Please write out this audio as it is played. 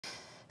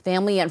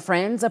Family and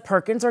friends of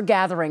Perkins are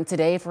gathering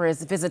today for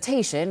his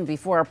visitation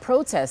before a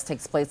protest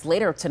takes place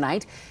later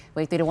tonight.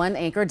 WAAY 3-1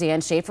 anchor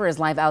Dan Schaefer is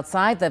live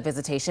outside the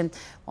visitation,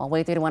 while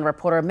WAAY 3-1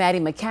 reporter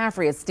Maddie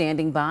McCaffrey is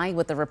standing by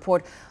with a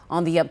report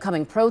on the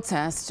upcoming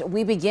protest.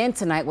 We begin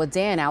tonight with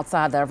Dan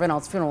outside the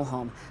Reynolds Funeral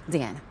Home.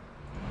 Dan.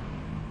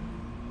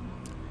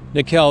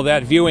 Nicole,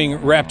 that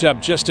viewing wrapped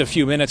up just a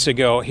few minutes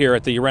ago here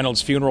at the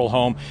Reynolds Funeral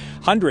Home.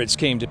 Hundreds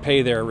came to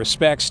pay their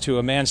respects to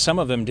a man some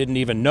of them didn't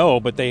even know,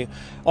 but they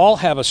all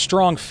have a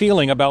strong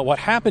feeling about what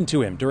happened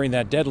to him during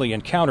that deadly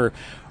encounter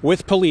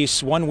with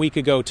police 1 week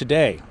ago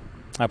today.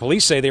 Now,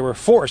 police say they were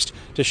forced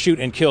to shoot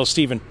and kill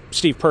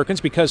Steve Perkins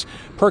because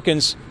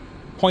Perkins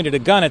pointed a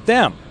gun at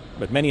them.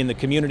 But many in the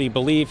community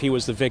believe he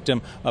was the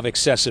victim of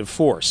excessive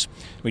force.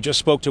 We just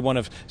spoke to one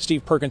of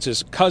Steve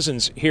Perkins'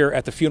 cousins here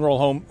at the funeral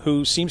home,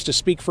 who seems to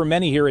speak for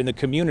many here in the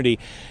community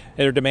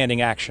that are demanding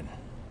action.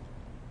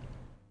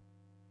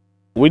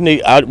 We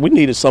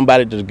needed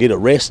somebody to get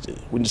arrested.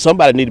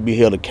 Somebody need to be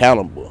held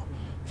accountable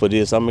for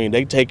this. I mean,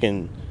 they took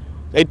an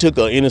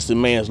innocent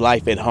man's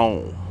life at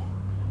home,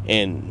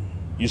 and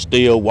you're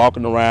still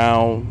walking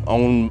around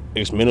on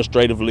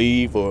administrative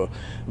leave or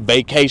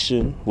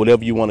vacation,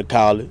 whatever you want to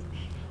call it.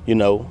 You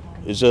know,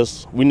 it's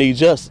just, we need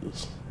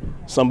justice.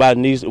 We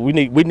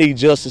need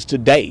justice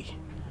today.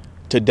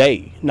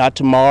 Today, not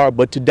tomorrow,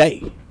 but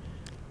today.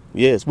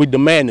 Yes, we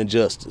demanding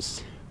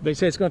justice. They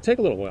say it's going to take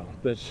a little while,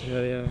 but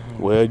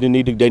well, they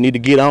need to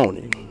get on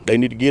it. They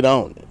need to get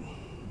on it.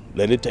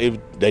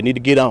 They need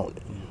to get on it.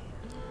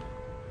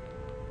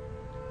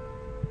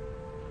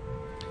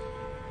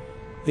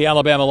 The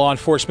Alabama Law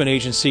Enforcement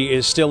Agency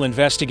is still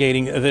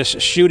investigating this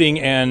shooting,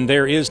 and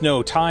there is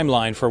no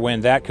timeline for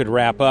when that could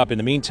wrap up. In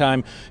the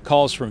meantime,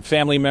 calls from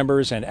family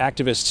members and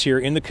activists here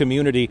in the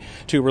community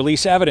to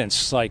release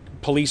evidence like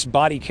police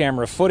body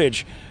camera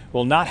footage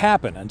will not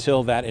happen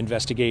until that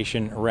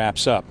investigation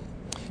wraps up.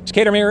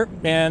 Decatur Mayor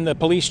and the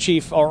police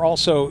chief are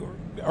also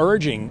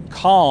urging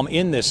calm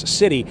in this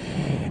city,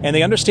 and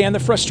they understand the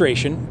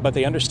frustration, but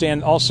they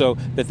understand also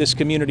that this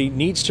community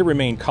needs to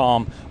remain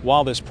calm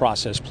while this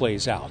process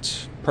plays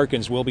out.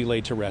 Perkins will be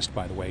laid to rest,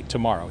 by the way,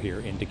 tomorrow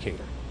here in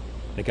Decatur.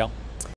 Nicole?